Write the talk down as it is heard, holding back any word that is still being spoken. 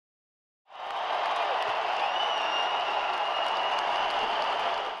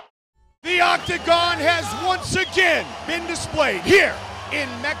octagon has once again been displayed here in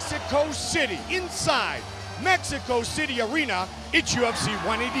Mexico City, inside Mexico City Arena. It's UFC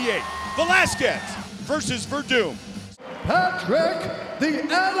 188. Velasquez versus Verdum. Patrick the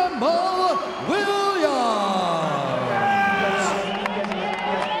Animal Williams.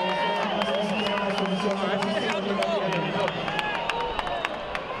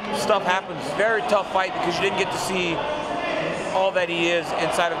 Stuff happens. Very tough fight because you didn't get to see all that he is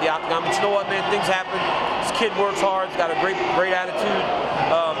inside of the octagon. But you know what, man? Things happen. This kid works hard. He's got a great attitude,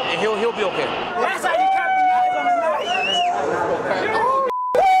 and he'll be okay. That's how you capitalize on the night.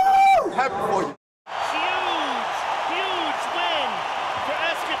 Oh, happy for you. Huge win for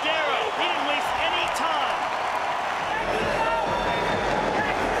Escudero. He didn't waste any time.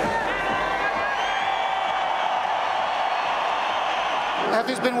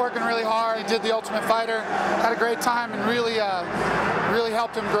 Effie's been working really hard. He did the Ultimate Fighter, had a great time, and really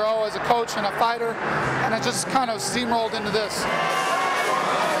helped him grow as a coach and a fighter. And it just kind of steamrolled into this.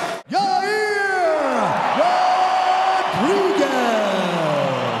 Yair Rodriguez.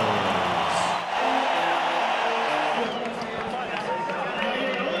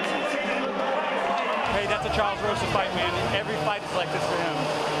 Hey, that's a Charles Rosa fight, man. Every fight is like this for him.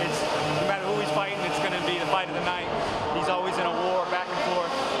 It's no matter who he's fighting, it's going to be the fight of the night. He's always in a war, back and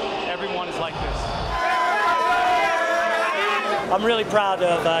forth. Everyone is like this. I'm really proud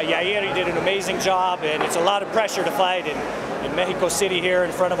of Yair. He did an amazing job, and it's a lot of pressure to fight in Mexico City here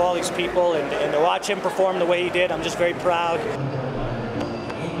in front of all these people, and to watch him perform the way he did, I'm just very proud.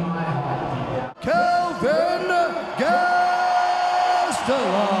 Kelvin Gastelum.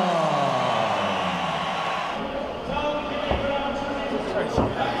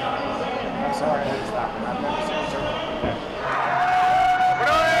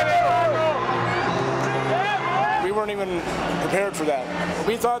 We weren't even prepared for that.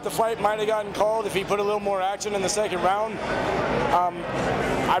 We thought the fight might have gotten called if he put a little more action in the second round.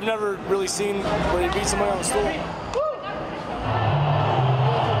 I've never really seen where he beat somebody on the stool.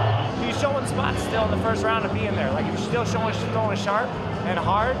 He's showing spots still in the first round of being there. Like he was still showing throwing sharp and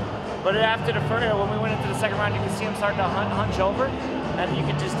hard. But after the first, when we went into the second round, you could see him starting to hunch over, and you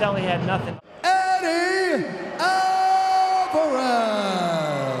could just tell he had nothing. Eddie Alvarez.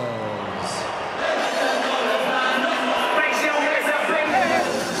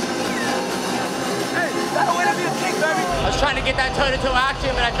 I was trying to get that toe-to-toe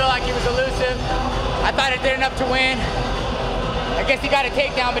action, but I feel like he was elusive. I thought I did enough to win. I guess he got a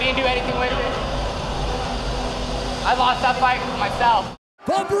takedown, but he didn't do anything with it. I lost that fight myself.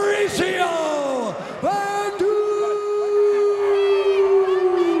 Fabricio Verdum.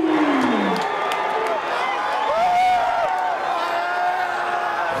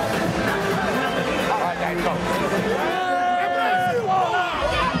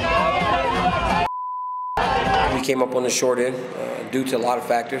 We came up on the short end due to a lot of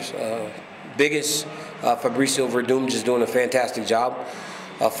factors. Biggest, Fabricio Verdum just doing a fantastic job,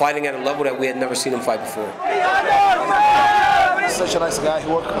 fighting at a level that we had never seen him fight before. He's such a nice guy. He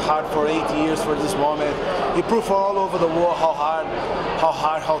worked hard for 8 years for this moment. He proved all over the world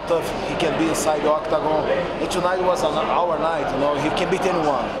how tough he can be inside the octagon. And tonight was our night, you know. He can beat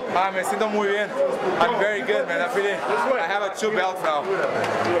anyone. Me siento muy bien. I'm very good, man. I have a 2 belts now.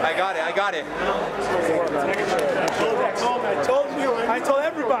 I got it. I told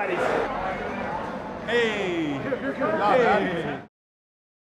everybody. Hey.